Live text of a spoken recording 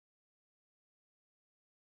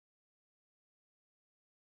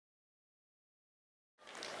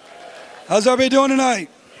How's everybody doing tonight?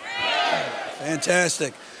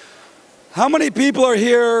 Fantastic. How many people are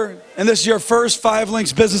here and this is your first 5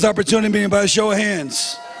 Links business opportunity meeting by a show of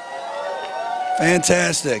hands?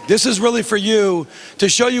 Fantastic. This is really for you to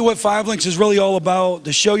show you what 5 Links is really all about,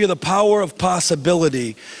 to show you the power of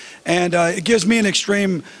possibility. And it gives me an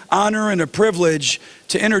extreme honor and a privilege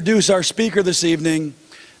to introduce our speaker this evening.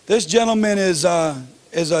 This gentleman is a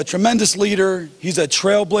tremendous leader. He's a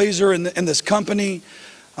trailblazer in this company,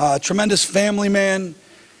 tremendous family man.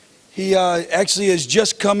 He actually is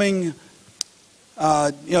just coming,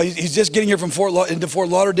 he's just getting here from Fort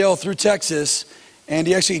Lauderdale through Texas, and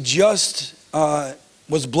he actually just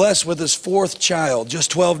was blessed with his 4th child just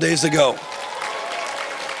 12 days ago.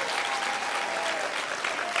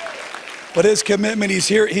 But his commitment, he's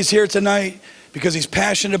here tonight because he's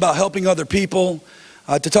passionate about helping other people,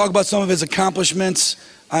 to talk about some of his accomplishments.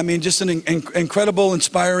 I mean, just an incredible,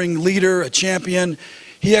 inspiring leader, a champion.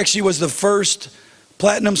 He actually was the first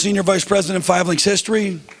Platinum Senior Vice President in 5 Links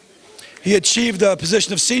history. He achieved the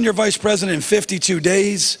position of Senior Vice President in 52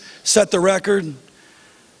 days, set the record,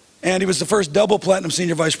 and he was the first double Platinum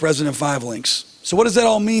Senior Vice President in 5 Links. So what does that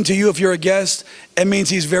all mean to you if you're a guest? It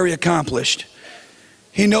means he's very accomplished.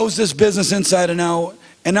 He knows this business inside and out,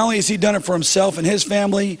 and not only has he done it for himself and his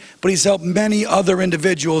family, but he's helped many other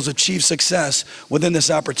individuals achieve success within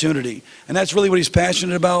this opportunity. And that's really what he's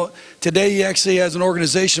passionate about. Today, he actually has an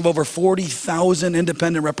organization of over 40,000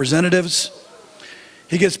 independent representatives.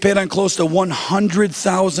 He gets paid on close to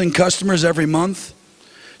 100,000 customers every month.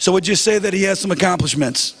 So would you say that he has some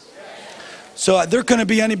accomplishments? So there couldn't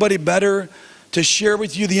be anybody better to share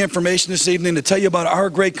with you the information this evening, to tell you about our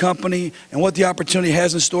great company and what the opportunity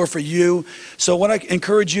has in store for you. So what I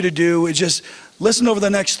encourage you to do is just listen over the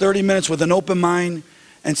next 30 minutes with an open mind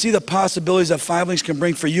and see the possibilities that 5 Links can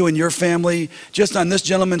bring for you and your family, just on this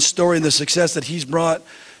gentleman's story and the success that he's brought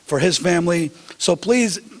for his family. So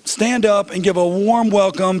please stand up and give a warm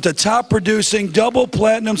welcome to top producing double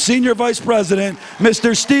platinum Senior Vice President,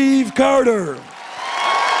 Mr. Steve Carter.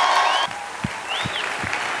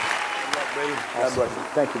 God bless you.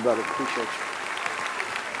 Thank you, brother. Appreciate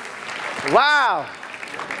you. Wow.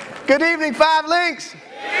 Good evening, 5 Links.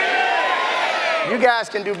 You guys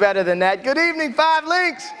can do better than that. Good evening, 5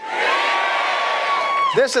 Links.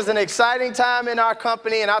 This is an exciting time in our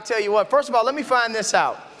company, and I'll tell you what. First of all, let me find this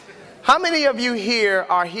out. How many of you here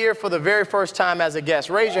are here for the very first time as a guest?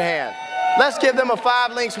 Raise your hand. Let's give them a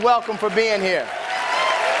 5 Links welcome for being here.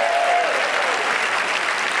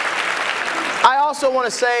 I also want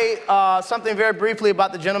to say something very briefly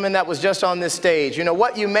about the gentleman that was just on this stage. You know,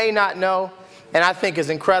 what you may not know, and I think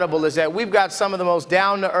is incredible, is that we've got some of the most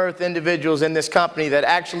down-to-earth individuals in this company that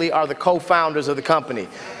actually are the co-founders of the company.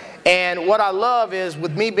 And what I love is,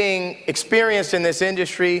 with me being experienced in this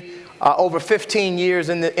industry, over 15 years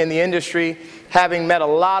in the industry, having met a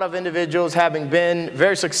lot of individuals, having been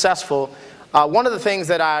very successful, one of the things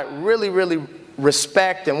that I really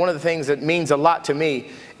respect, and one of the things that means a lot to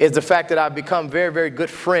me, is the fact that I've become very good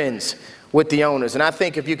friends with the owners. And I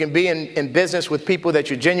think if you can be in business with people that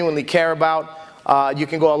you genuinely care about, you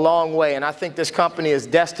can go a long way. And I think this company is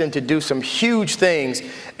destined to do some huge things.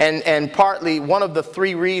 And partly one of the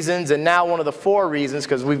 3 reasons, and now one of the 4 reasons,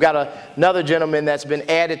 because we've got another gentleman that's been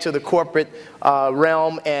added to the corporate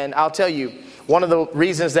realm. And I'll tell you, one of the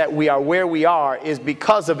reasons that we are where we are is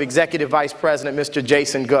because of Executive Vice President, Mr.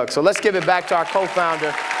 Jason Gook. So let's give it back to our co-founder,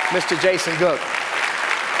 Mr. Jason Gook.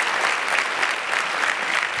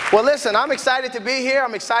 Well, listen, I'm excited to be here.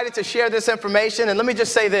 I'm excited to share this information. And let me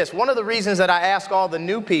just say this. One of the reasons that I ask all the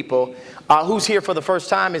new people who's here for the first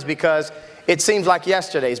time is because it seems like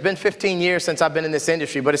yesterday. It's been 15 years since I've been in this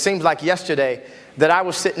industry, but it seems like yesterday that I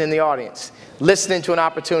was sitting in the audience listening to an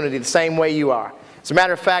opportunity the same way you are. As a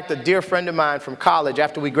matter of fact, a dear friend of mine from college,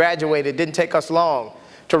 after we graduated, it didn't take us long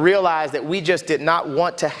to realize that we just did not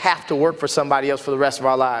want to have to work for somebody else for the rest of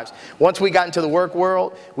our lives. Once we got into the work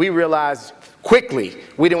world, we realized quickly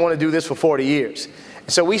we didn't want to do this for 40 years.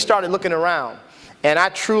 So we started looking around, and I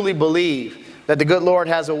truly believe that the good Lord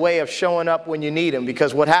has a way of showing up when you need him,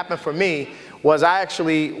 because what happened for me was I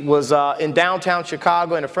actually was in downtown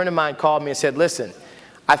Chicago, and a friend of mine called me and said, listen,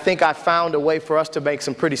 I think I found a way for us to make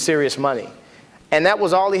some pretty serious money. And that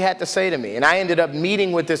was all he had to say to me. And I ended up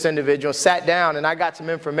meeting with this individual, sat down, and I got some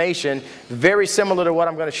information very similar to what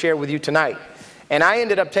I'm going to share with you tonight. And I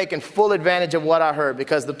ended up taking full advantage of what I heard,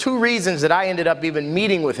 because the 2 reasons that I ended up even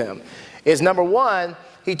meeting with him is, number one,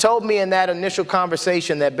 he told me in that initial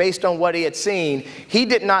conversation that based on what he had seen, he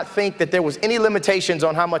did not think that there was any limitations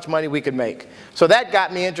on how much money we could make. So that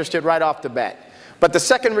got me interested right off the bat. But the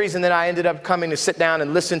second reason that I ended up coming to sit down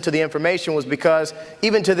and listen to the information was because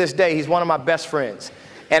even to this day, he's one of my best friends.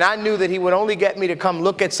 And I knew that he would only get me to come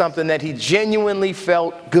look at something that he genuinely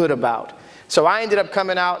felt good about. So I ended up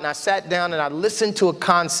coming out and I sat down and I listened to a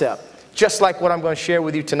concept, just like what I'm going to share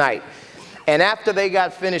with you tonight. And after they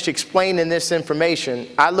got finished explaining this information,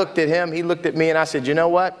 I looked at him, he looked at me, and I said, you know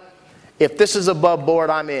what? If this is above board,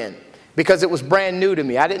 I'm in. Because it was brand new to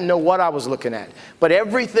me. I didn't know what I was looking at. But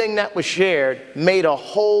everything that was shared made a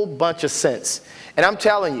whole bunch of sense. And I'm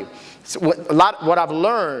telling you, what I've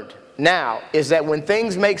learned now is that when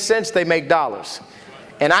things make sense, they make dollars.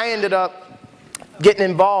 And I ended up getting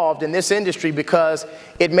involved in this industry because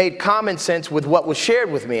it made common sense with what was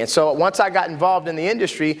shared with me. And so once I got involved in the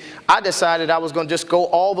industry, I decided I was going to just go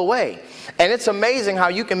all the way. And it's amazing how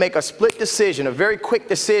you can make a split decision, a very quick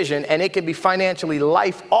decision, and it can be financially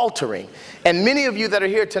life-altering. And many of you that are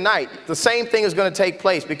here tonight, the same thing is going to take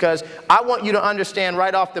place, because I want you to understand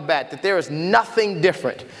right off the bat that there is nothing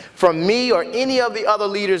different from me or any of the other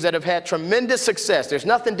leaders that have had tremendous success. There's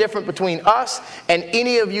nothing different between us and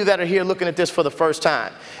any of you that are here looking at this for the first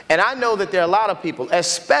time. And I know that there are a lot of people,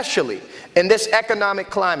 especially in this economic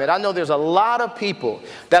climate, I know there's a lot of people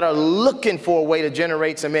that are looking for a way to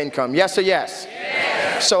generate some income. Yes or yes?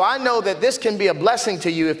 Yes. So I know that this can be a blessing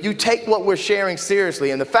to you if you take what we're sharing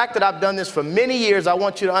seriously. And the fact that I've done this for many years, I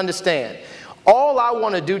want you to understand, all I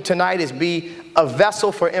want to do tonight is be a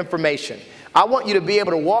vessel for information. I want you to be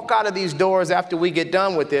able to walk out of these doors after we get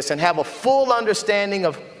done with this and have a full understanding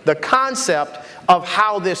of the concept of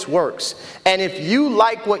how this works. And if you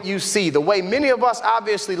like what you see, the way many of us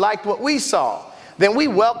obviously liked what we saw, then we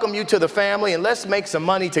welcome you to the family and let's make some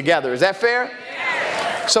money together. Is that fair?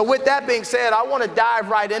 Yes. So with that being said, I want to dive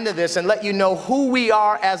right into this and let you know who we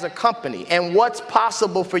are as a company and what's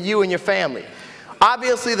possible for you and your family.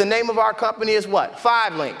 Obviously, the name of our company is what?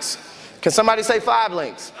 5 Links. Can somebody say 5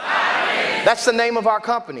 Links? 5 Links. That's the name of our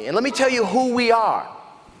company. And let me tell you who we are.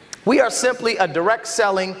 We are simply a direct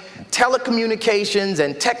selling telecommunications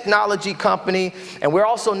and technology company, and we're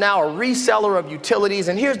also now a reseller of utilities.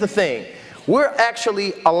 And here's the thing, we're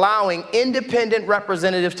actually allowing independent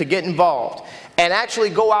representatives to get involved and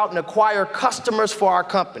actually go out and acquire customers for our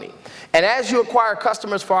company. And as you acquire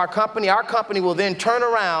customers for our company will then turn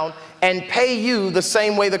around and pay you the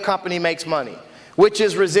same way the company makes money, which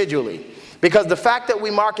is residually. Because the fact that we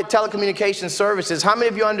market telecommunications services, how many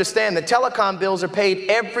of you understand that telecom bills are paid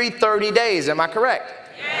every 30 days? Am I correct?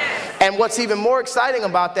 Yes. And what's even more exciting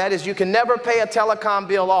about that is you can never pay a telecom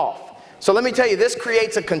bill off. So let me tell you, this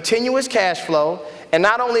creates a continuous cash flow. And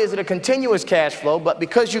not only is it a continuous cash flow, but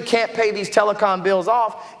because you can't pay these telecom bills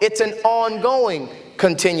off, it's an ongoing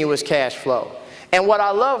continuous cash flow. And what I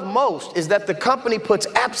love most is that the company puts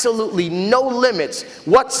absolutely no limits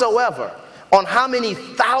whatsoever on how many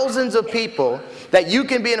thousands of people that you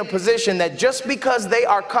can be in a position that just because they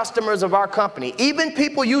are customers of our company, even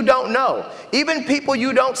people you don't know, even people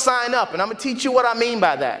you don't sign up, and I'm going to teach you what I mean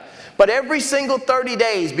by that. But every single 30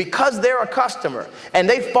 days, because they're a customer and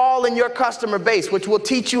they fall in your customer base, which will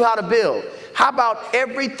teach you how to build, how about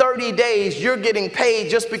every 30 days you're getting paid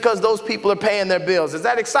just because those people are paying their bills? Is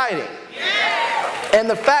that exciting? Yeah. And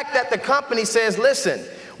the fact that the company says, listen,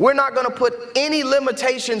 we're not going to put any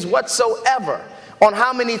limitations whatsoever on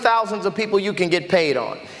how many thousands of people you can get paid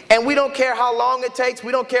on. And we don't care how long it takes.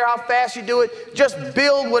 We don't care how fast you do it. Just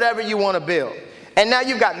build whatever you want to build. And now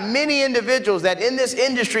you've got many individuals that in this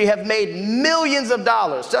industry have made millions of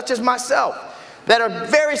dollars, such as myself, that are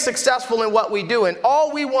very successful in what we do. And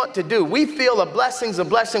all we want to do, we feel a blessing's a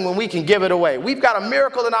blessing when we can give it away. We've got a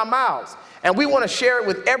miracle in our mouths. And we want to share it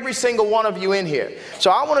with every single one of you in here. So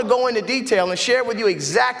I want to go into detail and share with you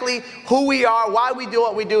exactly who we are, why we do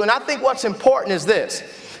what we do. And I think what's important is this.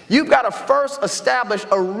 You've got to first establish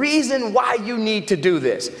a reason why you need to do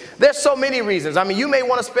this. There's so many reasons. I mean, you may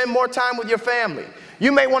want to spend more time with your family.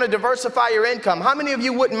 You may want to diversify your income. How many of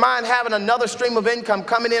you wouldn't mind having another stream of income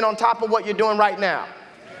coming in on top of what you're doing right now?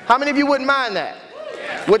 How many of you wouldn't mind that?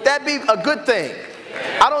 Would that be a good thing?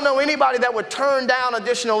 I don't know anybody that would turn down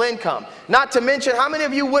additional income. Not to mention, how many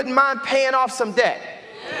of you wouldn't mind paying off some debt?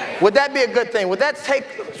 Would that be a good thing? Would that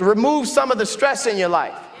remove some of the stress in your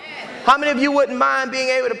life? How many of you wouldn't mind being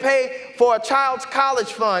able to pay for a child's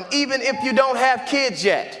college fund, even if you don't have kids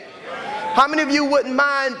yet? How many of you wouldn't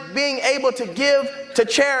mind being able to give to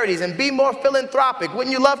charities and be more philanthropic?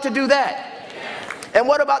 Wouldn't you love to do that? And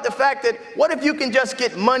what about the fact that, what if you can just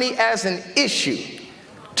get money as an issue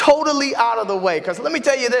totally out of the way? Because let me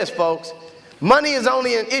tell you this, folks, money is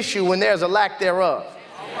only an issue when there's a lack thereof.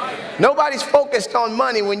 Nobody's focused on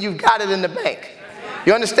money when you've got it in the bank.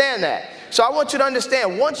 You understand that? So I want you to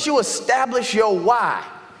understand, once you establish your why,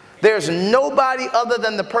 there's nobody other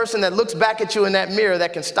than the person that looks back at you in that mirror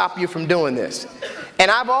that can stop you from doing this. And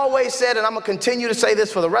I've always said, and I'm going to continue to say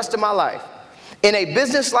this for the rest of my life, in a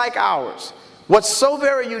business like ours, what's so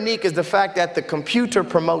very unique is the fact that the computer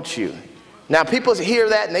promotes you. Now, people hear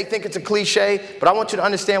that and they think it's a cliche, but I want you to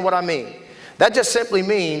understand what I mean. That just simply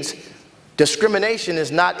means discrimination is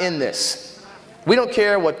not in this. We don't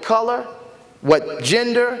care what color, what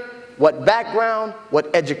gender, what background, what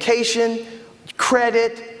education,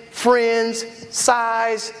 credit, friends,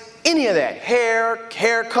 size, any of that,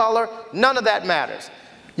 hair color, none of that matters.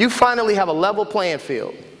 You finally have a level playing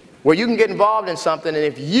field where you can get involved in something, and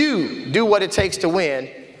if you do what it takes to win,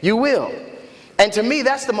 you will. And to me,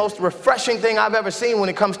 that's the most refreshing thing I've ever seen when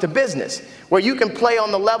it comes to business, where you can play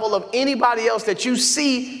on the level of anybody else that you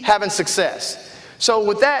see having success. So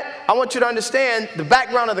with that, I want you to understand the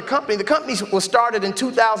background of the company. The company was started in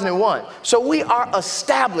 2001. So we are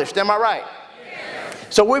established, am I right?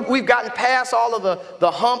 So we've gotten past all of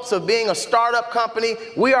the humps of being a startup company.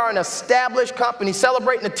 We are an established company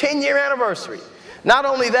celebrating the 10-year anniversary. Not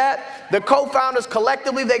only that, the co-founders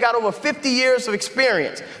collectively, they got over 50 years of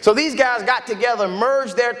experience. So these guys got together,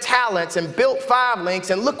 merged their talents, and built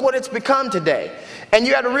 5LINX, and look what it's become today. And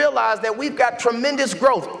you got to realize that we've got tremendous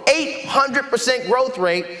growth, 800% growth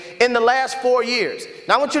rate in the last 4 years.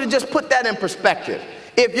 Now I want you to just put that in perspective.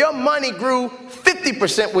 If your money grew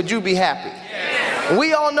 50%, would you be happy? Yes.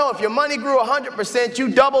 We all know if your money grew 100%, you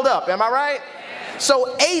doubled up, am I right? Yes.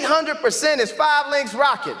 So 800% is 5LINX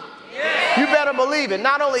rocking. Yeah. You better believe it.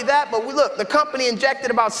 Not only that, but look, the company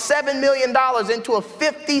injected about $7 million into a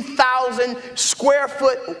 50,000 square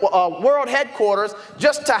foot world headquarters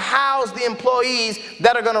just to house the employees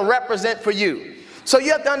that are going to represent for you. So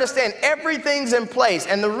you have to understand everything's in place.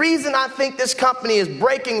 And the reason I think this company is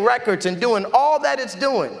breaking records and doing all that it's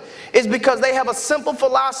doing is because they have a simple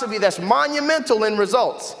philosophy that's monumental in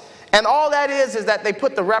results. And all that is that they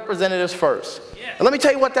put the representatives first. Yeah. And let me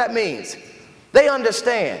tell you what that means. They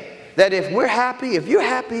understand that if we're happy, if you're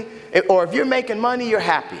happy, or if you're making money, you're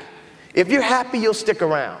happy. If you're happy, you'll stick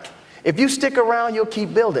around. If you stick around, you'll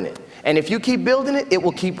keep building it. And if you keep building it, it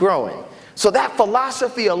will keep growing. So that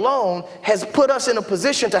philosophy alone has put us in a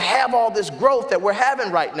position to have all this growth that we're having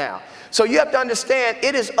right now. So you have to understand,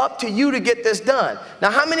 it is up to you to get this done. Now,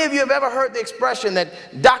 how many of you have ever heard the expression that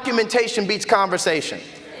documentation beats conversation?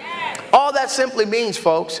 Yes. All that simply means,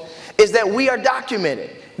 folks, is that we are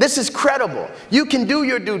documented. This is credible. You can do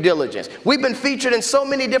your due diligence. We've been featured in so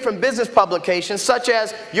many different business publications, such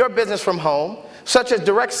as Your Business from Home, such as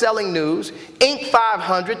Direct Selling News, Inc.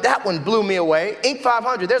 500, that one blew me away. Inc.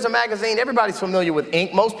 500, there's a magazine, everybody's familiar with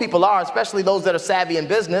Inc. Most people are, especially those that are savvy in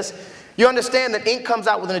business. You understand that Inc. comes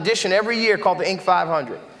out with an edition every year called the Inc.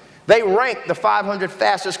 500. They rank the 500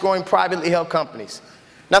 fastest growing privately held companies.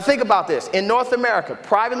 Now think about this. In North America,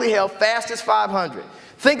 privately held, fastest 500.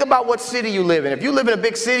 Think about what city you live in. If you live in a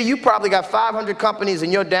big city, you probably got 500 companies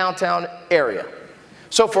in your downtown area.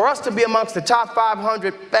 So for us to be amongst the top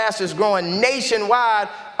 500 fastest growing nationwide,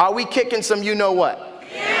 are we kicking some you know what?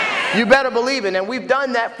 Yeah. You better believe it. And we've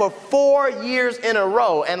done that for 4 years in a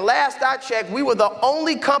row. And last I checked, we were the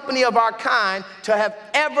only company of our kind to have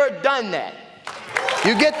ever done that.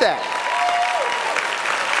 You get that?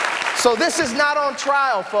 So this is not on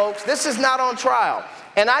trial, folks. This is not on trial.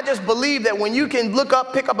 And I just believe that when you can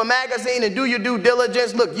pick up a magazine and do your due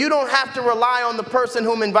diligence, look, you don't have to rely on the person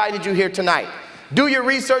whom invited you here tonight. Do your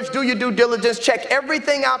research, do your due diligence, check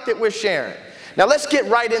everything out that we're sharing. Now let's get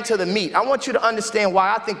right into the meat. I want you to understand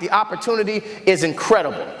why I think the opportunity is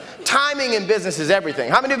incredible. Timing in business is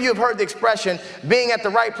everything. How many of you have heard the expression, being at the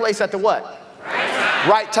right place at the what?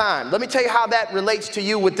 Right time. Let me tell you how that relates to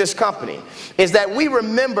you with this company. Is that we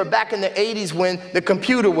remember back in the 80s when the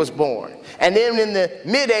computer was born. And then in the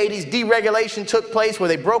mid-80s, deregulation took place where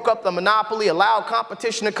they broke up the monopoly, allowed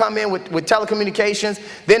competition to come in with telecommunications.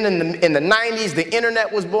 Then in the 90s, the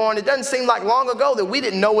internet was born. It doesn't seem like long ago that we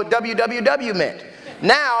didn't know what www meant.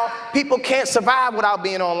 Now, people can't survive without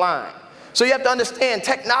being online. So you have to understand,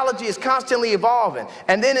 technology is constantly evolving.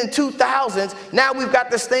 And then in 2000s, now we've got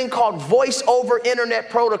this thing called Voice over Internet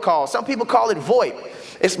Protocol. Some people call it VoIP.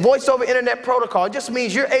 It's Voice over Internet Protocol. It just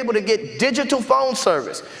means you're able to get digital phone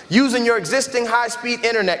service using your existing high-speed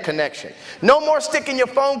internet connection. No more sticking your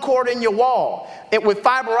phone cord in your wall with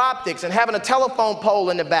fiber optics and having a telephone pole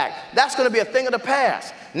in the back. That's going to be a thing of the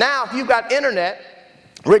past. Now, if you've got internet,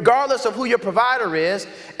 regardless of who your provider is,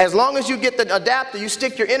 as long as you get the adapter, you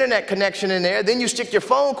stick your internet connection in there, then you stick your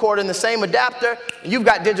phone cord in the same adapter, and you've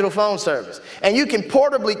got digital phone service. And you can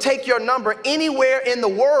portably take your number anywhere in the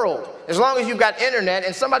world, as long as you've got internet,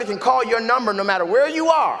 and somebody can call your number no matter where you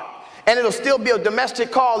are. And it'll still be a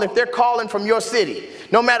domestic call if they're calling from your city.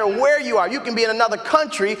 No matter where you are, you can be in another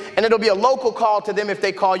country, and it'll be a local call to them if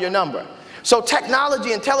they call your number. So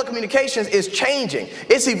technology and telecommunications is changing.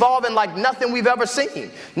 It's evolving like nothing we've ever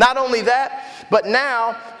seen. Not only that, but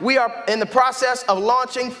now we are in the process of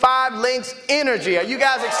launching 5 Links Energy. Are you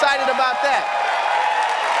guys excited about that?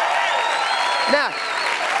 Now,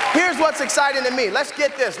 here's what's exciting to me. Let's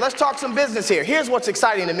get this. Let's talk some business here. Here's what's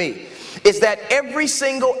exciting to me. Is that every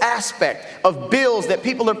single aspect of bills that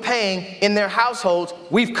people are paying in their households,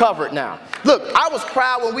 we've covered now. Look, I was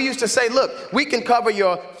proud when we used to say, look, we can cover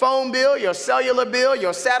your phone bill, your cellular bill,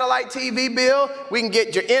 your satellite TV bill, we can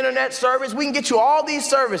get your internet service, we can get you all these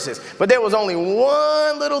services. But there was only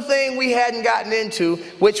one little thing we hadn't gotten into,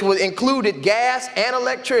 which included gas and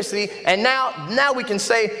electricity, and now we can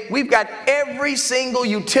say we've got every single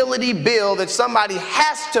utility bill that somebody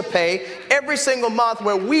has to pay every single month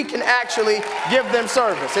where we can actually give them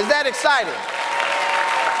service. Is that exciting?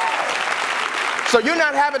 So you're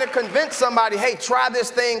not having to convince somebody, hey, try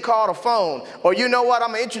this thing called a phone, or you know what, I'm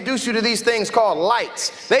going to introduce you to these things called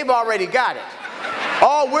lights. They've already got it.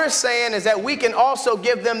 All we're saying is that we can also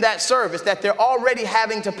give them that service that they're already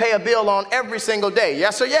having to pay a bill on every single day.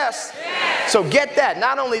 Yes or yes? Yes. So get that.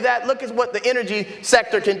 Not only that, look at what the energy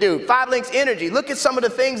sector can do. 5 Links Energy, look at some of the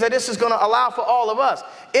things that this is going to allow for all of us.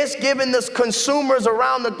 It's giving the consumers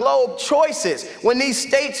around the globe choices when these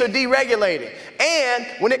states are deregulating. And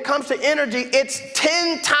when it comes to energy, it's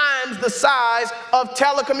 10 times the size of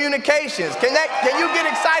telecommunications. Can you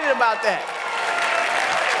get excited about that?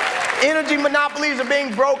 Energy monopolies are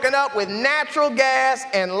being broken up with natural gas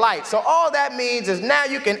and light. So all that means is now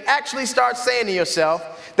you can actually start saying to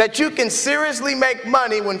yourself that you can seriously make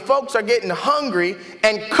money when folks are getting hungry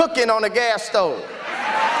and cooking on a gas stove.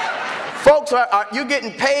 Folks, you're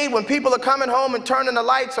getting paid when people are coming home and turning the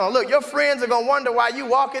lights on. Look, your friends are going to wonder why you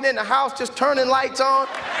walking in the house just turning lights on.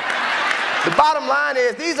 The bottom line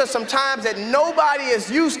is these are some times that nobody is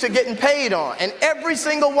used to getting paid on. And every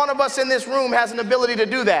single one of us in this room has an ability to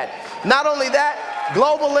do that. Not only that,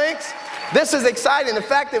 Global Links, this is exciting. The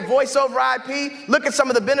fact that voice over IP, look at some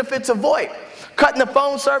of the benefits of VoIP. Cutting the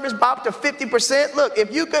phone service by up to 50%. Look,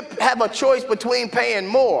 if you could have a choice between paying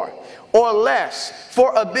more or less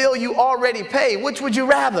for a bill you already pay, which would you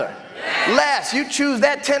rather? Less. You choose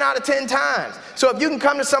that 10 out of 10 times. So if you can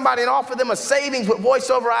come to somebody and offer them a savings with voice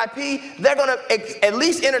over IP, they're going to at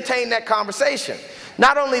least entertain that conversation.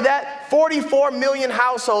 Not only that, 44 million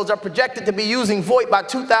households are projected to be using VoIP by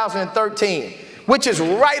 2013, which is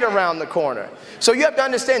right around the corner. So you have to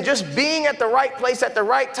understand, just being at the right place at the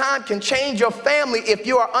right time can change your family if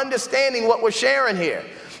you are understanding what we're sharing here.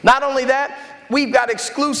 Not only that, we've got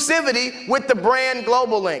exclusivity with the brand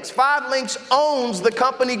Global Links. 5 Links owns the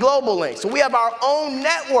company Global Links. So we have our own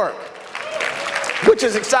network, which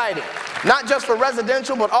is exciting. Not just for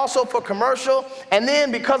residential, but also for commercial. And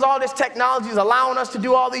then because all this technology is allowing us to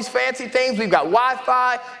do all these fancy things, we've got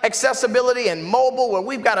Wi-Fi accessibility and mobile where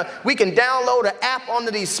we can download an app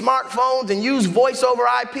onto these smartphones and use voice over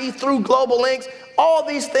IP through Global Links. All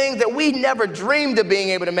these things that we never dreamed of being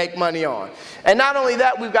able to make money on. And not only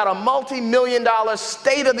that, we've got a multi-million-dollar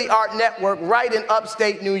state-of-the-art network right in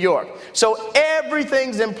upstate New York. So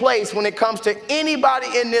everything's in place when it comes to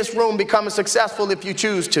anybody in this room becoming successful if you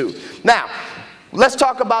choose to. Now, let's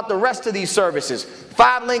talk about the rest of these services.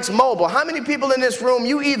 5 Links Mobile. How many people in this room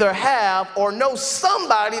you either have or know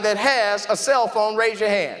somebody that has a cell phone? Raise your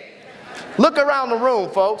hand. Look around the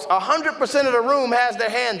room, folks. 100% of the room has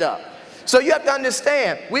their hand up. So you have to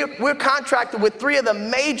understand, we're contracted with 4 of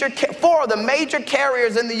the major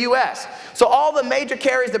carriers in the U.S. So all the major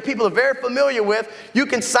carriers that people are very familiar with, you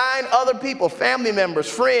can sign other people, family members,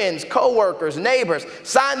 friends, co-workers, neighbors,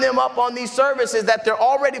 sign them up on these services that they're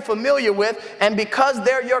already familiar with, and because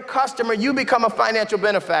they're your customer, you become a financial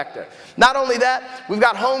benefactor. Not only that, we've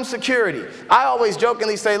got home security. I always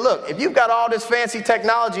jokingly say, look, if you've got all this fancy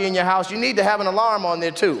technology in your house, you need to have an alarm on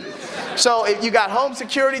there too. So if you got home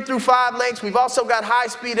security through 5 Links, we've also got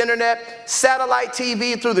high-speed internet, satellite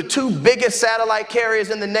TV through the 2 biggest satellite carriers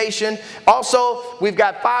in the nation. Also, we've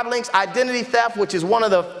got 5 Links identity theft, which is one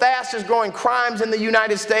of the fastest growing crimes in the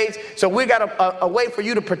United States. So we got a way for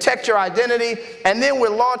you to protect your identity. And then we're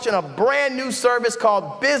launching a brand new service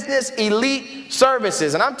called Business Elite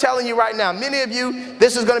Services. And I'm telling you right now, many of you,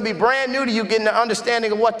 this is going to be brand new to you getting an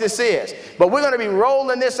understanding of what this is. But we're going to be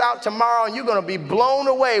rolling this out tomorrow, and you're going to be blown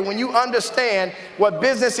away when you understand what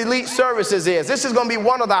Business Elite Services is. This is going to be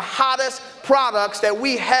one of the hottest products that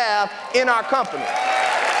we have in our company.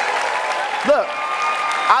 Look,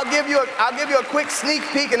 I'll give you a quick sneak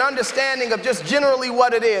peek and understanding of just generally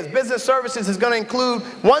what it is. Business Services is going to include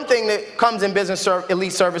one thing that comes in Business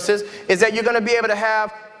Elite Services is that you're going to be able to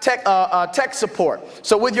have tech support.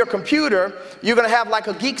 So with your computer, you're going to have like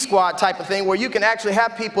a Geek Squad type of thing where you can actually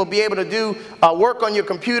have people be able to do work on your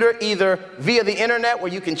computer either via the internet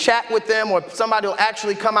where you can chat with them, or somebody will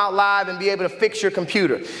actually come out live and be able to fix your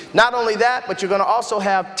computer. Not only that, but you're going to also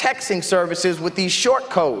have texting services with these short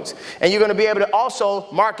codes, and you're going to be able to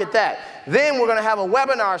also market that. Then we're going to have a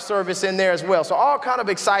webinar service in there as well. So all kind of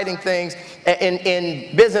exciting things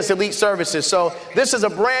in Business Elite Services. So this is a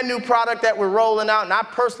brand new product that we're rolling out, and I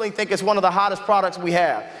personally think it's one of the hottest products we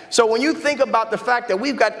have. So when you think about the fact that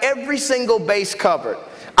we've got every single base covered,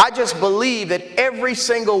 I just believe that every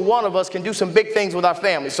single one of us can do some big things with our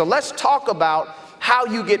family. So let's talk about how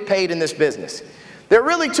you get paid in this business. There are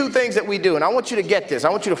really two things that we do, and I want you to get this.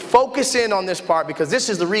 I want you to focus in on this part because this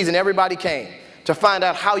is the reason everybody came, to find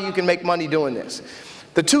out how you can make money doing this.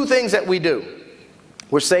 The two things that we do: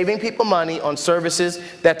 we're saving people money on services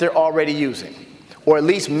that they're already using, or at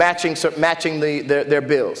least matching their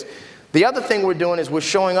bills. The other thing we're doing is we're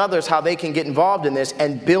showing others how they can get involved in this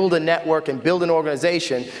and build a network and build an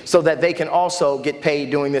organization so that they can also get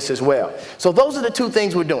paid doing this as well. So those are the two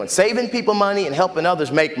things we're doing: saving people money and helping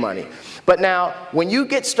others make money. But now, when you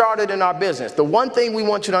get started in our business, the one thing we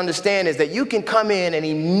want you to understand is that you can come in and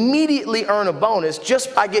immediately earn a bonus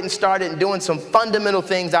just by getting started and doing some fundamental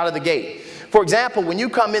things out of the gate. For example, when you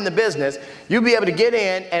come in the business, you'll be able to get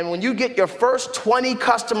in, and when you get your first 20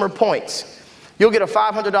 customer points, you'll get a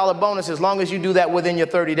 $500 bonus as long as you do that within your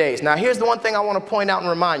 30 days. Now, here's the one thing I want to point out and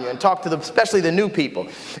remind you, and talk to especially the new people,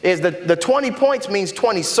 is that the 20 points means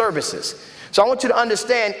 20 services. So I want you to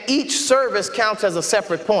understand each service counts as a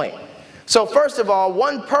separate point. So first of all,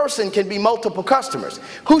 one person can be multiple customers.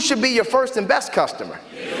 Who should be your first and best customer?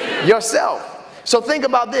 Yourself. So think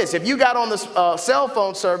about this. If you got on the cell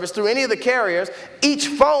phone service through any of the carriers, each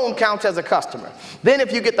phone counts as a customer. Then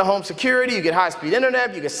if you get the home security, you get high-speed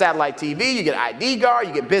internet, you get satellite TV, you get ID Guard,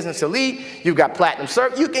 you get Business Elite, you've got Platinum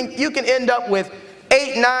Service. You can end up with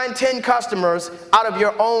 8, 9, 10 customers out of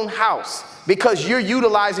your own house because you're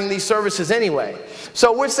utilizing these services anyway.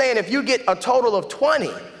 So we're saying if you get a total of 20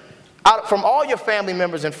 from all your family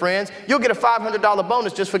members and friends, you'll get a $500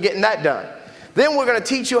 bonus just for getting that done. Then we're going to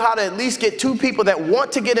teach you how to at least get 2 people that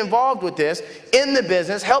want to get involved with this in the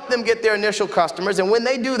business, help them get their initial customers, and when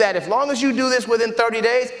they do that, as long as you do this within 30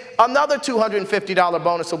 days, another $250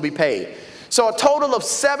 bonus will be paid. So a total of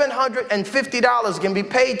 $750 can be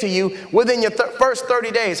paid to you within your first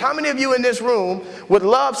 30 days. How many of you in this room would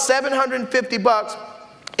love $750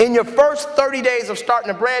 in your first 30 days of starting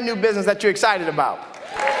a brand new business that you're excited about?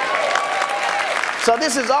 So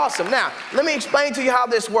this is awesome. Now, let me explain to you how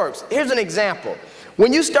this works. Here's an example.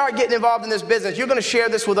 When you start getting involved in this business, you're going to share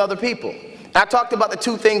this with other people. I talked about the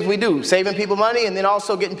two things we do: saving people money and then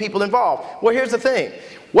also getting people involved. Well, here's the thing.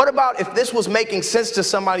 What about if this was making sense to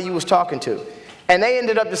somebody you was talking to, and they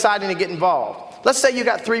ended up deciding to get involved? Let's say you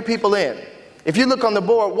got 3 people in. If you look on the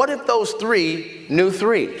board, what if those 3 knew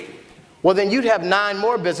 3? Well, then you'd have 9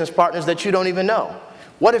 more business partners that you don't even know.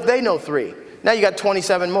 What if they know 3? Now you got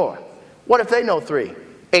 27 more. What if they know 3?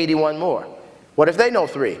 81 more. What if they know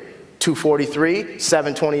 3? 243,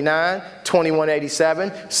 729,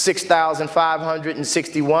 2187,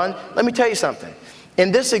 6,561. Let me tell you something.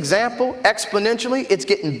 In this example, exponentially, it's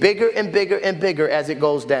getting bigger and bigger and bigger as it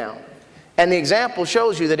goes down. And the example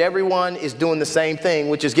shows you that everyone is doing the same thing,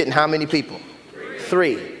 which is getting how many people?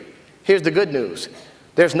 3. Here's the good news.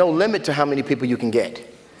 There's no limit to how many people you can get.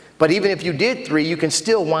 But even if you did 3, you can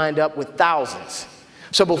still wind up with thousands.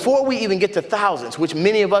 So before we even get to thousands, which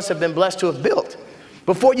many of us have been blessed to have built,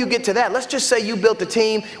 before you get to that, let's just say you built a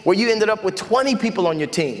team where you ended up with 20 people on your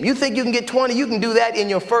team. You think you can get 20, you can do that in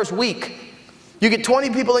your first week. You get 20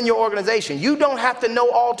 people in your organization. You don't have to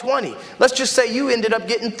know all 20. Let's just say you ended up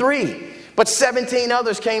getting 3, but 17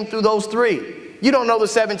 others came through those 3. You don't know the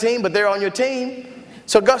 17, but they're on your team.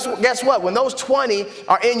 So guess what? When those 20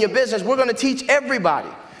 are in your business, we're going to teach everybody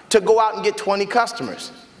to go out and get 20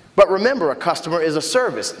 customers. But remember, a customer is a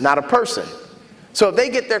service, not a person. So if they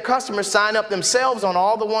get their customers sign up themselves on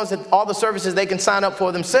all the services they can sign up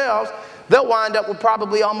for themselves, they'll wind up with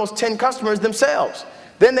probably almost 10 customers themselves.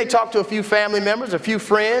 Then they talk to a few family members, a few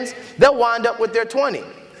friends, they'll wind up with their 20.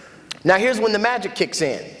 Now here's when the magic kicks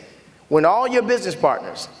in. When all your business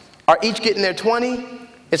partners are each getting their 20,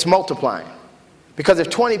 it's multiplying. Because if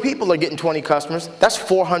 20 people are getting 20 customers, that's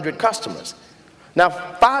 400 customers. Now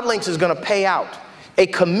 5LINX is going to pay out a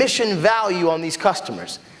commission value on these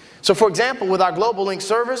customers. So for example, with our Global Link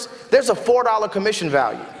service, there's a $4 commission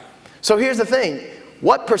value. So here's the thing.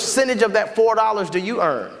 What percentage of that $4 do you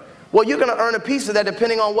earn? Well, you're going to earn a piece of that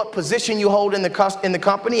depending on what position you hold in the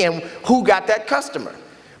company and who got that customer.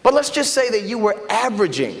 But let's just say that you were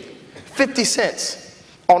averaging 50 cents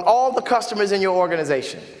on all the customers in your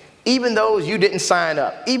organization, even those you didn't sign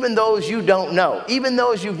up, even those you don't know, even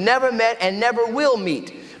those you've never met and never will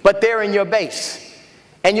meet, but they're in your base,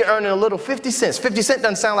 and you're earning a little 50 cents. 50 cents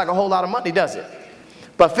doesn't sound like a whole lot of money, does it?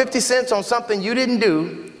 But 50 cents on something you didn't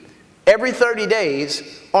do every 30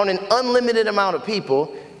 days on an unlimited amount of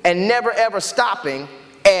people and never ever stopping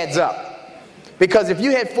adds up. Because if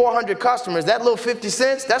you had 400 customers, that little 50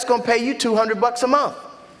 cents, that's going to pay you $200 a month.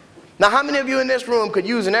 Now, how many of you in this room could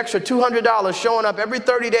use an extra $200 showing up every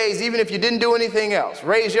 30 days even if you didn't do anything else?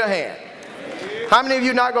 Raise your hand. How many of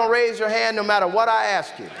you not going to raise your hand no matter what I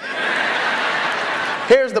ask you?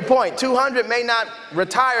 Here's the point. 200 may not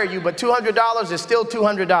retire you, but $200 is still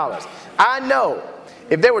 $200. I know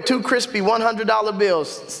if there were two crispy $100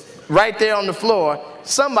 bills right there on the floor,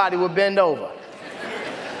 somebody would bend over.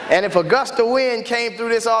 And if a gust of wind came through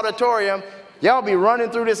this auditorium, y'all be running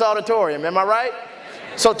through this auditorium. Am I right?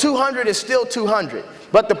 So 200 is still 200.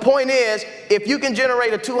 But the point is, if you can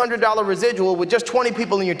generate a $200 residual with just 20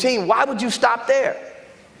 people in your team, why would you stop there?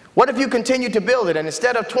 What if you continue to build it, and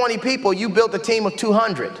instead of 20 people, you built a team of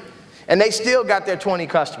 200, and they still got their 20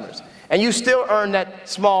 customers, and you still earn that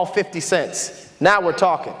small 50 cents? Now we're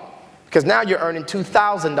talking, because now you're earning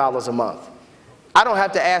 $2,000 a month. I don't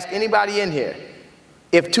have to ask anybody in here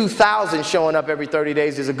if 2,000 showing up every 30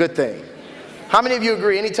 days is a good thing. How many of you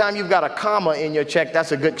agree anytime you've got a comma in your check,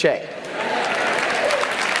 that's a good check?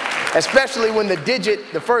 Especially when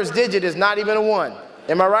the first digit is not even a 1.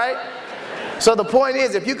 Am I right? So the point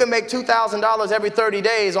is, if you can make $2,000 every 30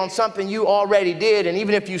 days on something you already did, and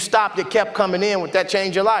even if you stopped, it kept coming in, would that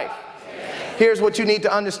change your life? Here's what you need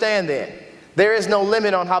to understand then. There is no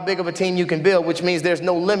limit on how big of a team you can build, which means there's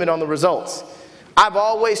no limit on the results. I've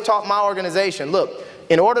always taught my organization, look,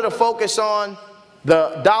 in order to focus on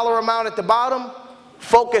the dollar amount at the bottom,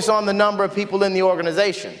 focus on the number of people in the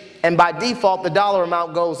organization. And by default, the dollar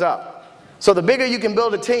amount goes up. So the bigger you can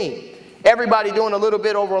build a team, everybody doing a little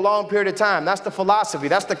bit over a long period of time, that's the philosophy,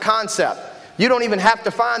 that's the concept. You don't even have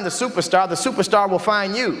to find the superstar will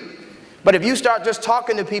find you. But if you start just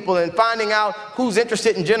talking to people and finding out who's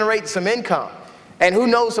interested in generating some income, and who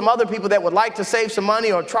knows some other people that would like to save some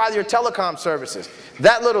money or try your telecom services,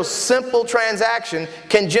 that little simple transaction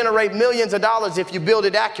can generate millions of dollars if you build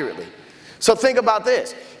it accurately. So think about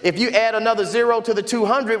this. If you add another 0 to the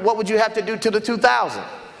 200, what would you have to do to the 2,000?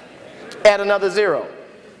 Add another 0.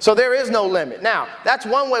 So there is no limit. Now, that's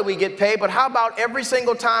one way we get paid, but how about every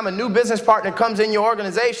single time a new business partner comes in your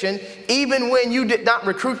organization, even when you did not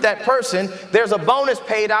recruit that person, there's a bonus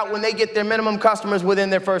paid out when they get their minimum customers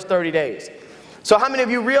within their first 30 days. So how many of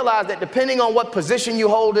you realize that depending on what position you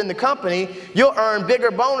hold in the company, you'll earn bigger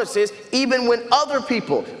bonuses even when other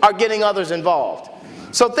people are getting others involved?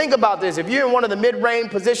 So think about this. If you're in one of the mid-range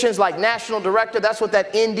positions like National Director, that's what that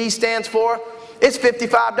ND stands for, it's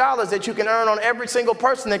 $55 that you can earn on every single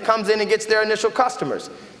person that comes in and gets their initial customers.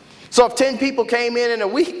 So if 10 people came in a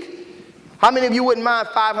week, how many of you wouldn't mind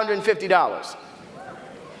 $550?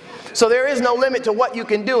 So there is no limit to what you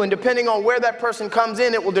can do, and depending on where that person comes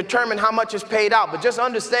in, it will determine how much is paid out. But just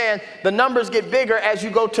understand, the numbers get bigger as you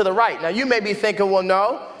go to the right. Now you may be thinking, well,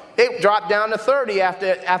 no, it dropped down to 30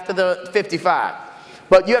 after the 55.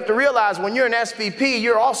 But you have to realize when you're an SVP,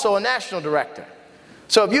 you're also a national director.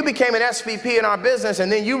 So if you became an SVP in our business and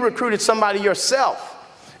then you recruited somebody yourself,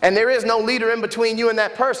 and there is no leader in between you and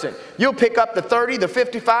that person, you'll pick up the 30, the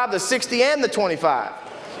 55, the 60, and the 25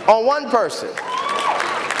 on one person.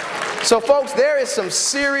 So folks, there is some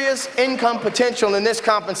serious income potential in this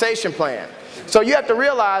compensation plan. So you have to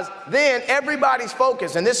realize then everybody's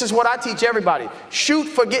focus, and this is what I teach everybody, shoot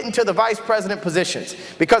for getting to the vice president positions.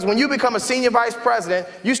 Because when you become a senior vice president,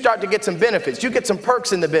 you start to get some benefits. You get some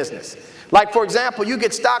perks in the business. Like for example, you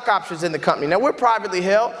get stock options in the company. Now we're privately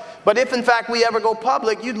held, but if in fact we ever go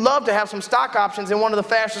public, you'd love to have some stock options in one of the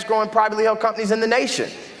fastest growing privately held companies in the nation.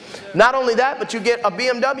 Not only that, but you get a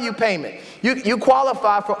BMW payment. You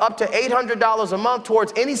qualify for up to $800 a month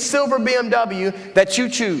towards any silver BMW that you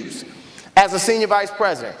choose as a senior vice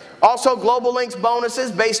president. Also, Global Links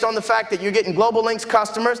bonuses based on the fact that you're getting Global Links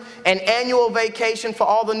customers, an annual vacation for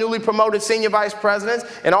all the newly promoted senior vice presidents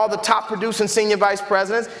and all the top producing senior vice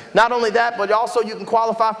presidents. Not only that, but also you can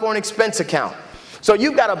qualify for an expense account. So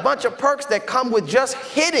you've got a bunch of perks that come with just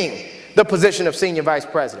hitting the position of senior vice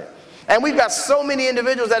president. And we've got so many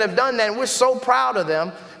individuals that have done that, and we're so proud of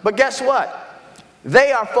them. But guess what?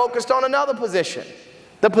 They are focused on another position.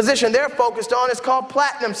 The position they're focused on is called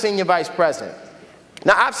Platinum Senior Vice President.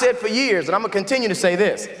 Now, I've said for years, and I'm going to continue to say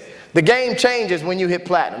this, the game changes when you hit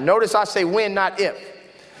Platinum. Notice I say when, not if.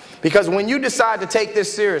 Because when you decide to take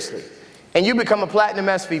this seriously, and you become a Platinum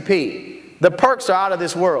SVP, the perks are out of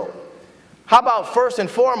this world. How about first and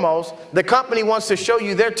foremost, the company wants to show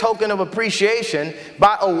you their token of appreciation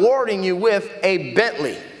by awarding you with a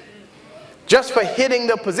Bentley, just for hitting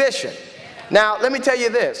the position. Now, let me tell you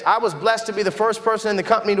this. I was blessed to be the first person in the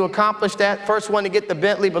company to accomplish that, first one to get the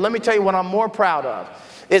Bentley, but let me tell you what I'm more proud of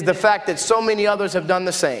is the fact that so many others have done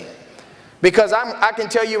the same. Because I can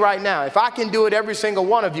tell you right now, if I can do it, every single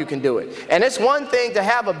one of you can do it. And it's one thing to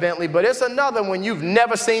have a Bentley, but it's another when you've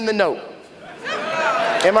never seen the note.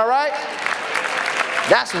 Am I right?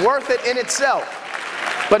 That's worth it in itself.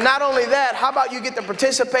 But not only that, how about you get to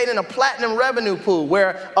participate in a platinum revenue pool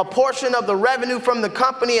where a portion of the revenue from the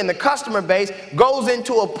company and the customer base goes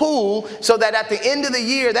into a pool so that at the end of the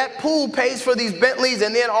year, that pool pays for these Bentleys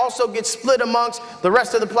and then also gets split amongst the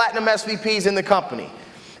rest of the platinum SVPs in the company.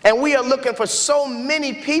 And we are looking for so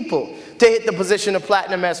many people to hit the position of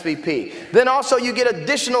platinum SVP. Then also you get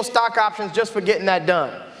additional stock options just for getting that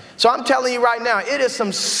done. So I'm telling you right now, it is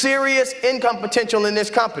some serious income potential in this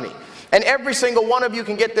company. And every single one of you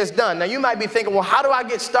can get this done. Now you might be thinking, well, how do I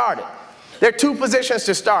get started? There are two positions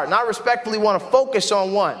to start, and I respectfully want to focus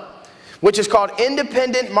on one, which is called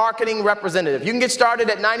independent marketing representative. You can get started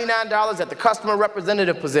at $99 at the customer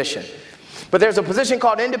representative position. But there's a position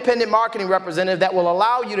called independent marketing representative that will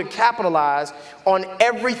allow you to capitalize on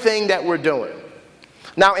everything that we're doing.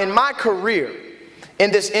 Now in my career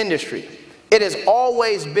in this industry, it has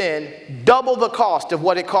always been double the cost of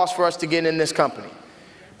what it costs for us to get in this company.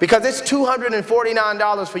 Because it's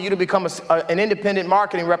 $249 for you to become an independent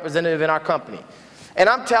marketing representative in our company. And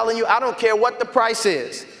I'm telling you, I don't care what the price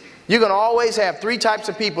is. You're going to always have three types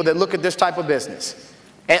of people that look at this type of business.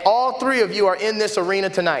 And all three of you are in this arena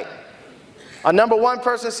tonight. A number one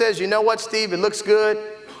person says, you know what, Steve, it looks good,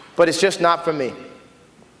 but it's just not for me.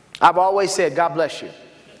 I've always said, God bless you.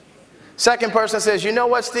 Second person says, you know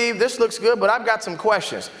what, Steve, this looks good, but I've got some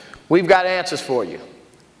questions. We've got answers for you.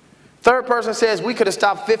 Third person says, we could have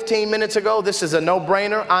stopped 15 minutes ago. This is a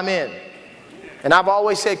no-brainer. I'm in. And I've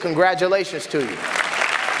always said congratulations to you.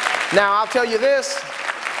 Now, I'll tell you this.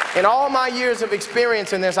 In all my years of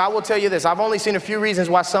experience in this, I will tell you this. I've only seen a few reasons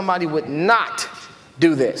why somebody would not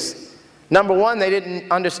do this. Number one, they didn't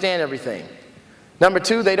understand everything. Number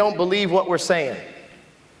two, they don't believe what we're saying.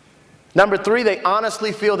 Number three, they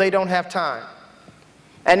honestly feel they don't have time.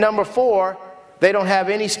 And number four, they don't have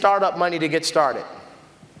any startup money to get started.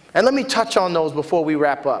 And let me touch on those before we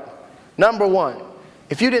wrap up. Number one,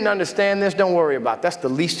 if you didn't understand this, don't worry about it. That's the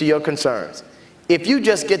least of your concerns. If you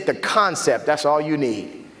just get the concept, that's all you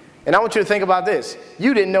need. And I want you to think about this.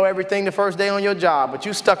 You didn't know everything the first day on your job, but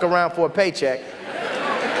you stuck around for a paycheck.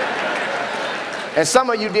 And some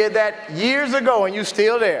of you did that years ago and you're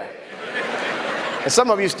still there. And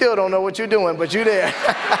some of you still don't know what you're doing, but you're there.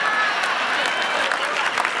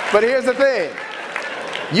 But here's the thing.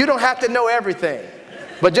 You don't have to know everything.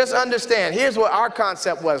 But just understand, here's what our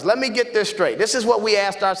concept was. Let me get this straight. This is what we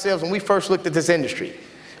asked ourselves when we first looked at this industry.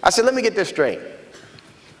 I said, let me get this straight.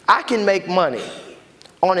 I can make money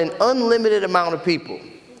on an unlimited amount of people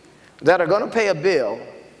that are going to pay a bill,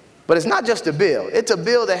 but it's not just a bill. It's a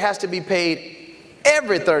bill that has to be paid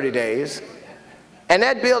every 30 days, and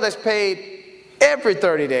that bill that's paid every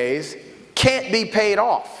 30 days can't be paid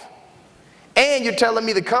off. And you're telling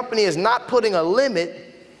me the company is not putting a limit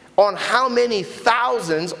on how many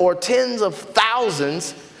thousands or tens of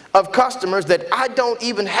thousands of customers that I don't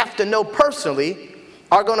even have to know personally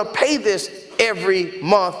are going to pay this every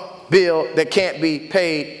month bill that can't be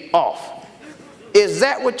paid off. Is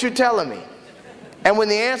that what you're telling me? And when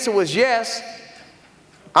the answer was yes,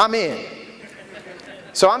 I'm in.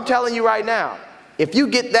 So I'm telling you right now, if you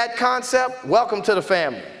get that concept, welcome to the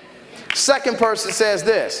family. Second person says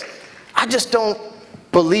this, I just don't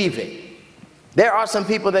believe it. There are some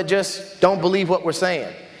people that just don't believe what we're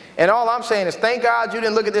saying. And all I'm saying is thank God you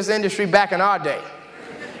didn't look at this industry back in our day.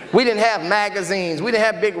 We didn't have magazines. We didn't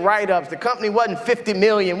have big write-ups. The company wasn't 50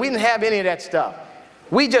 million. We didn't have any of that stuff.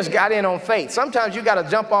 We just got in on faith. Sometimes you got to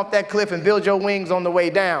jump off that cliff and build your wings on the way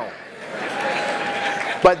down.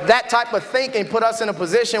 But that type of thinking put us in a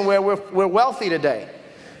position where we're wealthy today.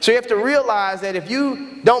 So you have to realize that if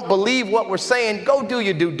you don't believe what we're saying, go do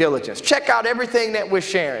your due diligence. Check out everything that we're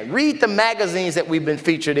sharing. Read the magazines that we've been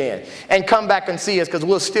featured in. And come back and see us because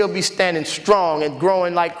we'll still be standing strong and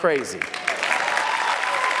growing like crazy.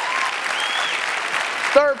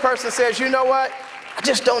 Third person says, you know what? I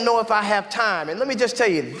just don't know if I have time. And let me just tell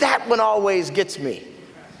you, that one always gets me.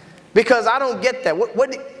 Because I don't get that.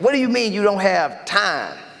 What do you mean you don't have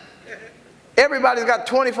time? Everybody's got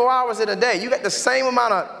 24 hours in a day. You got the same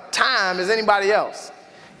amount of time as anybody else.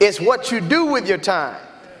 It's what you do with your time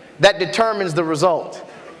that determines the result.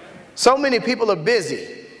 So many people are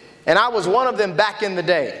busy, and I was one of them back in the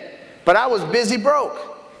day. but I was busy broke.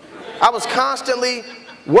 I was constantly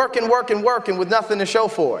working with nothing to show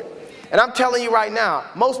for it. And I'm telling you right now,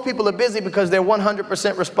 most people are busy because they're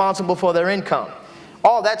 100% responsible for their income.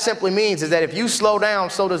 All that simply means is that if you slow down,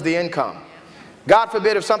 so does the income. God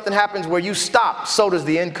forbid if something happens where you stop, so does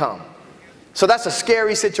the income. So that's a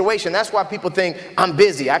scary situation. That's why people think, I'm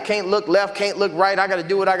busy. I can't look left, can't look right. I got to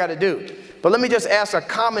do what I got to do. But let me just ask a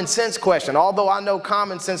common sense question. Although I know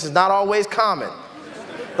common sense is not always common.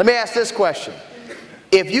 Let me ask this question.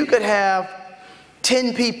 If you could have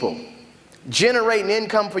 10 people generating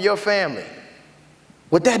income for your family,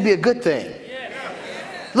 would that be a good thing?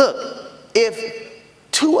 Look, if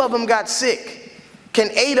 2 of them got sick, can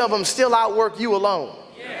 8 of them still outwork you alone?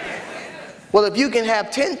 Well, if you can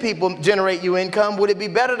have 10 people generate you income, would it be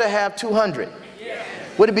better to have 200?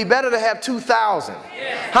 Would it be better to have 2,000?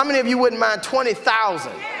 How many of you wouldn't mind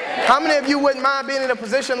 20,000? How many of you wouldn't mind being in a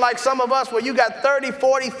position like some of us where you got 30,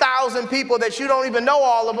 40,000 people that you don't even know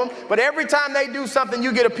all of them, but every time they do something,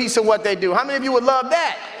 you get a piece of what they do? How many of you would love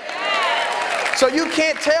that? So you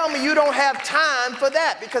can't tell me you don't have time for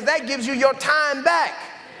that, because that gives you your time back.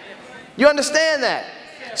 You understand that?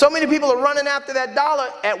 So many people are running after that dollar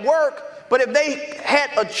at work, but if they had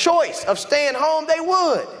a choice of staying home, they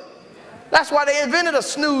would. That's why they invented a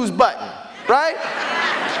snooze button, right?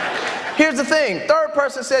 Here's the thing. Third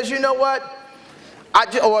person says, you know what?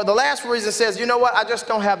 Or the last reason says, you know what? I just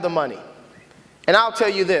don't have the money. And I'll tell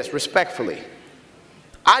you this, respectfully.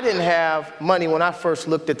 I didn't have money when I first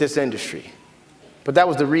looked at this industry. But that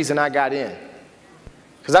was the reason I got in.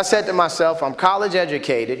 Because I said to myself, I'm college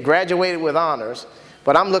educated, graduated with honors,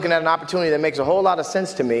 but I'm looking at an opportunity that makes a whole lot of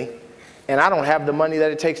sense to me, and I don't have the money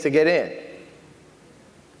that it takes to get in.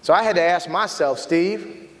 So I had to ask myself,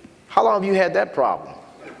 Steve, how long have you had that problem?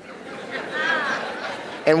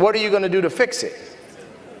 And what are you going to do to fix it?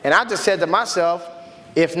 And I just said to myself,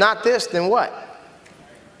 if not this, then what?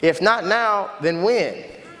 If not now, then when?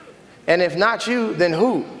 And if not you, then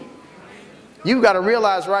who? You've got to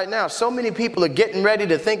realize right now, so many people are getting ready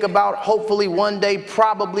to think about, hopefully one day,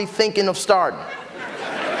 probably thinking of starting.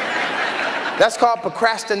 That's called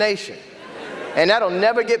procrastination. And that'll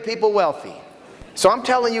never get people wealthy. So I'm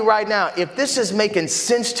telling you right now, if this is making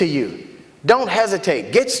sense to you, don't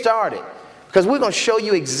hesitate. Get started. Because we're going to show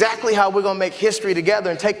you exactly how we're going to make history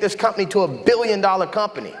together and take this company to $1 billion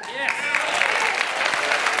company.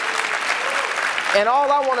 And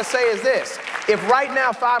all I want to say is this. If right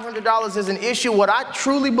now $500 is an issue, what I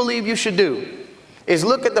truly believe you should do is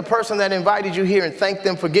look at the person that invited you here and thank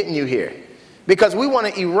them for getting you here. Because we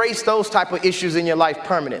want to erase those type of issues in your life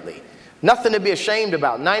permanently. Nothing to be ashamed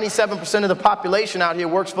about. 97% of the population out here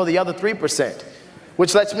works for the other 3%,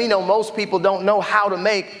 which lets me know most people don't know how to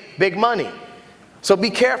make big money. So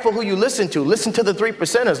be careful who you listen to. Listen to the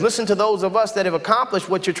 3%ers. Listen to those of us that have accomplished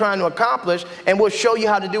what you're trying to accomplish, and we'll show you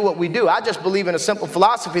how to do what we do. I just believe in a simple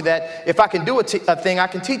philosophy that if I can do a thing, I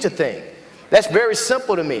can teach a thing. That's very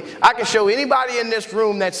simple to me. I can show anybody in this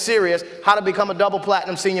room that's serious how to become a double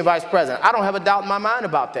platinum senior vice president. I don't have a doubt in my mind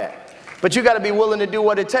about that. But you got to be willing to do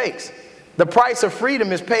what it takes. The price of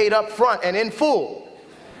freedom is paid up front and in full.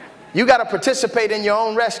 You got to participate in your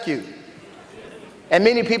own rescue. And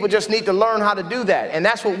many people just need to learn how to do that. And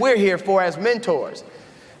that's what we're here for as mentors.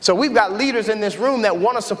 So we've got leaders in this room that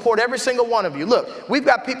want to support every single one of you. Look, we've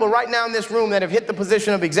got people right now in this room that have hit the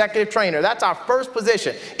position of executive trainer. That's our first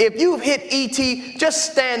position. If you've hit ET,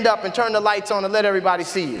 just stand up and turn the lights on and let everybody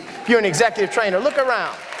see you. If you're an executive trainer, look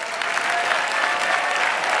around.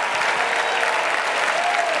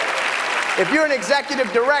 If you're an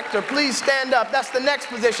executive director, please stand up. That's the next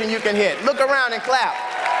position you can hit. Look around and clap.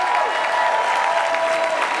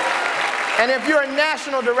 And if you're a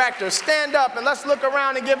national director, stand up and let's look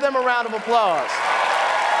around and give them a round of applause.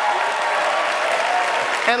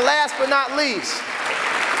 And last but not least,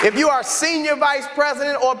 if you are senior vice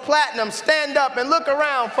president or platinum, stand up and look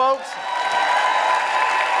around, folks.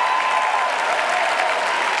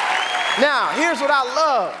 Now, here's what I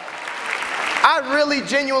love. I really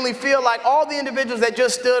genuinely feel like all the individuals that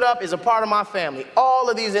just stood up is a part of my family. All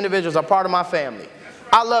of these individuals are part of my family.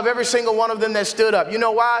 I love every single one of them that stood up. You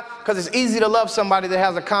know why? Because it's easy to love somebody that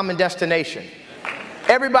has a common destination.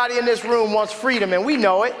 Everybody in this room wants freedom, and we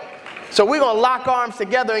know it. So we're going to lock arms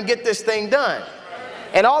together and get this thing done.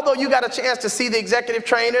 And although you got a chance to see the executive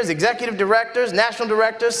trainers, executive directors, national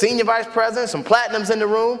directors, senior vice presidents, some platinums in the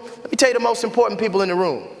room, let me tell you the most important people in the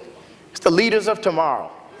room. It's the leaders of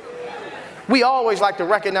tomorrow. We always like to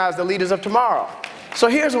recognize the leaders of tomorrow. So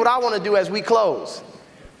here's what I want to do as we close.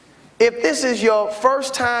 If this is your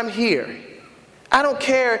first time here, I don't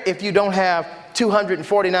care if you don't have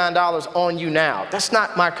 $249 on you now. That's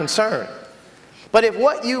not my concern. But if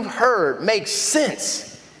what you've heard makes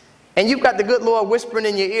sense, and you've got the good Lord whispering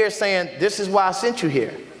in your ear saying, this is why I sent you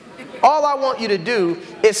here, all I want you to do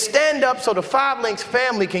is stand up so the 5 Links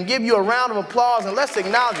family can give you a round of applause, and let's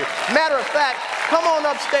acknowledge it. Matter of fact, come on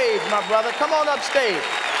up stage, my brother. Come on up stage.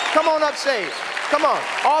 Come on up stage. Come on.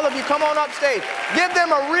 All of you, come on up stage. Give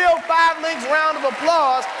them a real 5 Links round of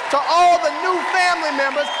applause to all the new family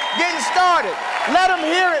members getting started. Let them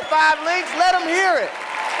hear it, 5 Links. Let them hear it.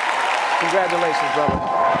 Congratulations, brother.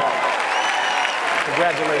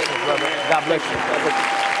 Congratulations, brother. God bless you. God bless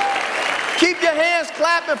you. Keep your hands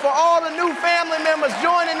clapping for all the new family members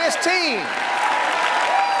joining this team.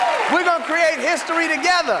 We're going to create history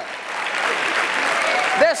together.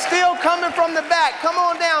 They're still coming from the back. Come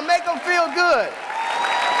on down. Make them feel good.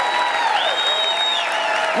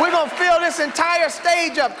 We're going to fill this entire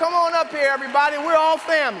stage up. Come on up here, everybody. We're all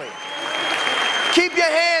family. Keep your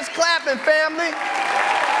hands clapping, family.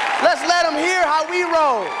 Let's let them hear how we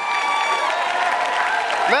roll.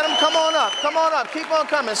 Let them come on up. Come on up. Keep on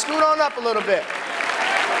coming. Scoot on up a little bit.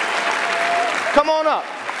 Come on up.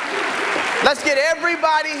 Let's get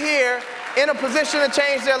everybody here in a position to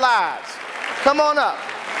change their lives. Come on up.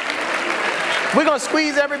 We're going to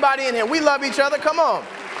squeeze everybody in here. We love each other. Come on.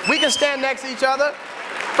 We can stand next to each other.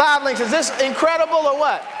 5 Links. Is this incredible or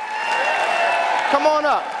what? Come on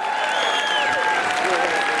up.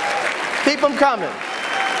 Keep them coming.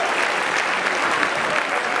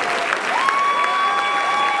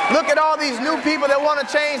 Look at all these new people that want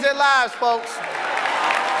to change their lives, folks.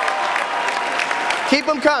 Keep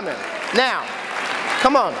them coming. Now,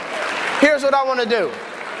 come on. Here's what I want to do.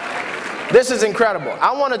 This is incredible.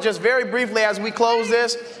 I want to just very briefly, as we close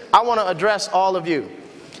this, I want to address all of you.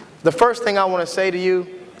 The first thing I want to say to you,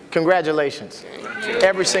 congratulations.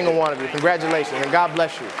 Every single one of you, congratulations, and God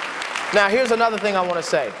bless you. Now, here's another thing I want to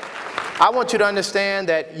say. I want you to understand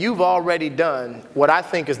that you've already done what I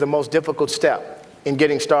think is the most difficult step in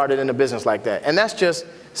getting started in a business like that. And that's just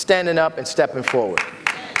standing up and stepping forward.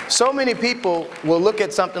 So many people will look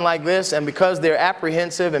at something like this, and because they're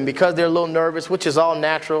apprehensive and because they're a little nervous, which is all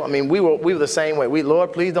natural. I mean, we were the same way.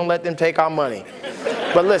 Lord, please don't let them take our money.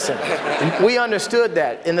 But listen, we understood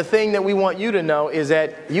that. And the thing that we want you to know is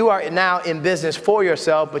that you are now in business for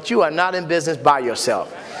yourself, but you are not in business by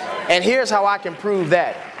yourself. And here's how I can prove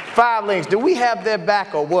that. 5 Links, do we have their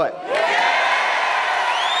back or what?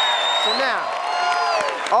 So now,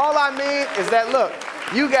 all I mean is that, look,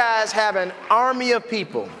 you guys have an army of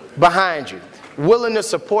people behind you, willing to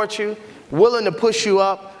support you, willing to push you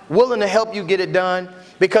up, willing to help you get it done.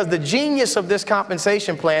 Because the genius of this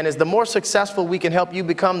compensation plan is the more successful we can help you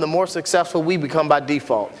become, the more successful we become by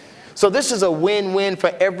default. So this is a win-win for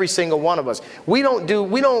every single one of us. We don't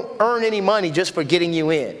earn any money just for getting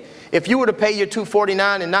you in. If you were to pay your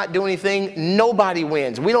 $249 and not do anything, nobody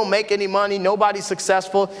wins. We don't make any money, nobody's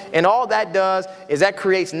successful, and all that does is that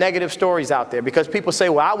creates negative stories out there because people say,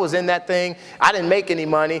 well, I was in that thing, I didn't make any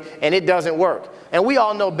money, and it doesn't work. And we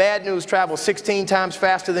all know bad news travels 16 times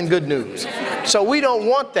faster than good news. So we don't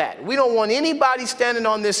want that. We don't want anybody standing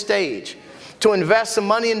on this stage to invest some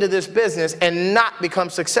money into this business and not become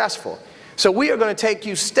successful. So we are going to take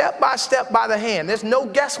you step by step by the hand. There's no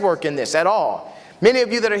guesswork in this at all. Many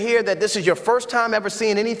of you that are here that this is your first time ever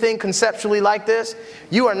seeing anything conceptually like this,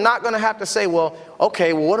 you are not going to have to say, well,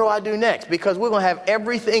 okay, well, what do I do next? Because we're going to have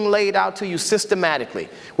everything laid out to you systematically.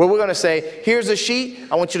 Where we're going to say, here's a sheet.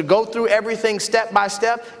 I want you to go through everything step by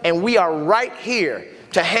step, and we are right here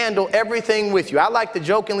to handle everything with you. I like to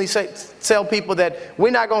jokingly tell people that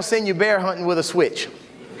we're not going to send you bear hunting with a switch.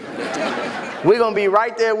 We're going to be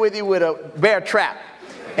right there with you with a bear trap.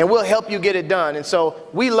 And we'll help you get it done. And so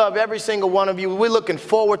we love every single one of you. We're looking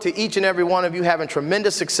forward to each and every one of you having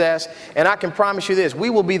tremendous success. And I can promise you this, we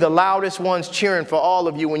will be the loudest ones cheering for all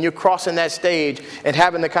of you when you're crossing that stage and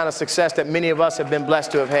having the kind of success that many of us have been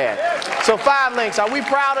blessed to have had. So 5 Links, are we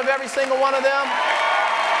proud of every single one of them?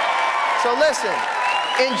 So listen,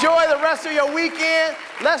 enjoy the rest of your weekend.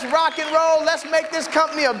 Let's rock and roll. Let's make this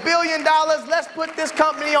company $1 billion. Let's put this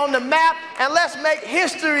company on the map, and let's make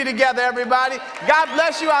history together, everybody. God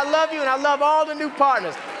bless you. I love you, and I love all the new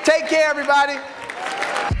partners. Take care, everybody.